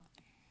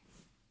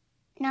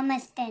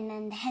ನಮಸ್ತೆ,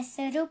 ನನ್ನ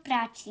ಹೆಸರು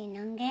ಪ್ರಾಚಿ.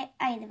 ನನಗೆ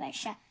 5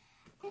 ವರ್ಷ.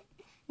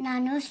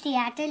 ನಾನು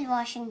ಸಿಯಾಟಲ್,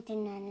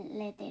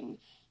 ವಾಷಿಂಗ್ಟನ್ನಲ್ಲಿದ್ದೀನಿ.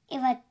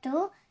 ಇವತ್ತು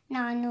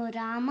ನಾನು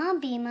ರಾಮ,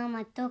 ಭೀಮ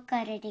ಮತ್ತು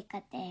ಕರಡಿ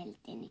ಕತೆ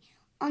ಹೇಳ್ತೀನಿ.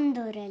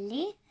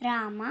 ಒಂದೂರಲ್ಲಿ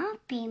ರಾಮ,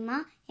 ಭೀಮ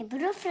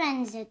ಇಬ್ಬರು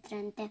ಫ್ರೆಂಡ್ಸ್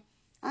ಇದ್ರಂತೆ.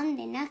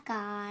 ಒಂದಿನ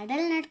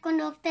ಕಾಡಲ್ಲಿ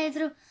ನಡ್ಕೊಂಡು ಹೋಗ್ತಾ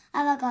ಇದ್ರು.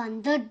 ಅವಾಗ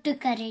ಒಂದು ದೊಡ್ಡ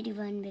ಕರಡಿ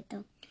ಬಂದ್ಬಿಟ್ಟು.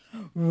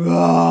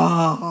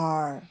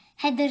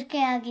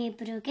 ಹೆದರಿಕೆ ಆಗಿ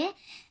ಇಬ್ರಿಗೆ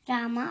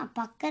ರಾಮ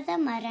ಪಕ್ಕದ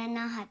ಮರನ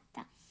ಹತ್ತ.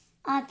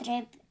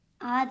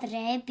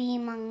 ಆದ್ರೆ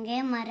ಭೀಮಂಗೆ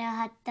ಮರ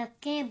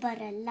ಹತ್ತಕ್ಕೆ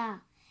ಬರಲ್ಲ.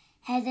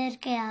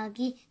 ಹೆದರಿಕೆ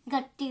ಆಗಿ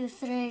ಗಟ್ಟಿ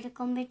ಉಸಿರು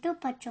ಹಿಡ್ಕೊಂಡ್ಬಿಟ್ಟು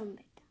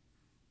ಪಚ್ಚೊಂಬಿಟ್ಟ.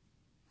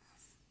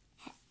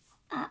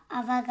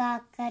 ಅವಾಗ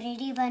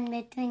ಕರಡಿ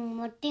ಬಂದ್ಬಿಟ್ಟು ಹಿಂಗ್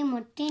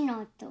ಮುಟ್ಟಿ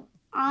ನೋಡ್ತು.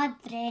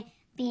 ಆದ್ರೆ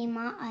ಭೀಮ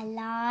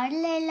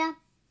ಅಲ್ಲಾಡ್ಲಿಲ್ಲ.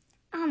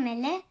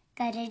 ಆಮೇಲೆ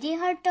ಕರಡಿ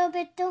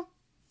ಹೊರಟೋಗ್ಬಿಟ್ಟು.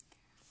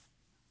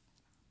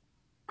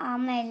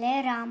 ಆಮೇಲೆ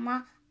ರಾಮ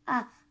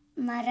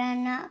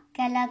ಮರನ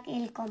ಕೆಳಗೆ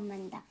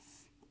ಇಳ್ಕೊಂಬಂದ.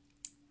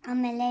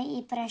 ಆಮೇಲೆ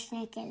ಈ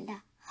ಪ್ರಶ್ನೆ ಕೇಳ್ದ,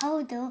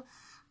 ಹೌದು,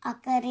 ಆ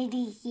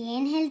ಕರಡಿ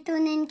ಏನ್ ಹೇಳ್ತು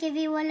ನಿನ್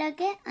ಕಿವಿ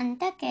ಒಳಗೆ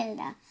ಅಂತ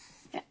ಕೇಳ್ದ.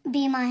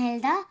 ಭೀಮ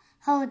ಹೇಳ್ದ,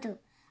 ಹೌದು,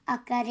 ಆ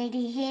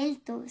ಕರಡಿ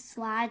ಹೇಳ್ತು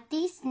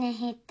ಸ್ವಾರ್ಥಿ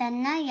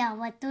ಸ್ನೇಹಿತನ್ನ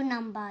ಯಾವತ್ತೂ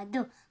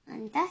ನಂಬಾದು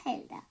ಅಂತ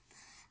ಹೇಳ್ದ.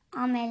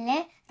 ಆಮೇಲೆ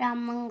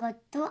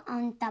ರಾಮಂಗೊತ್ತು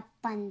ಅವನ್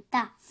ತಪ್ಪಂತ.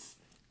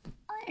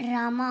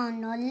 ರಾಮ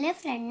ಅವನೊಳ್ಳೆ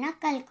ಫ್ರೆಂಡ್ನ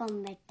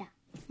ಕಳ್ಕೊಂಡ್ಬಿಟ್ಟ.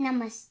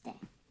 ನಮಸ್ತೆ.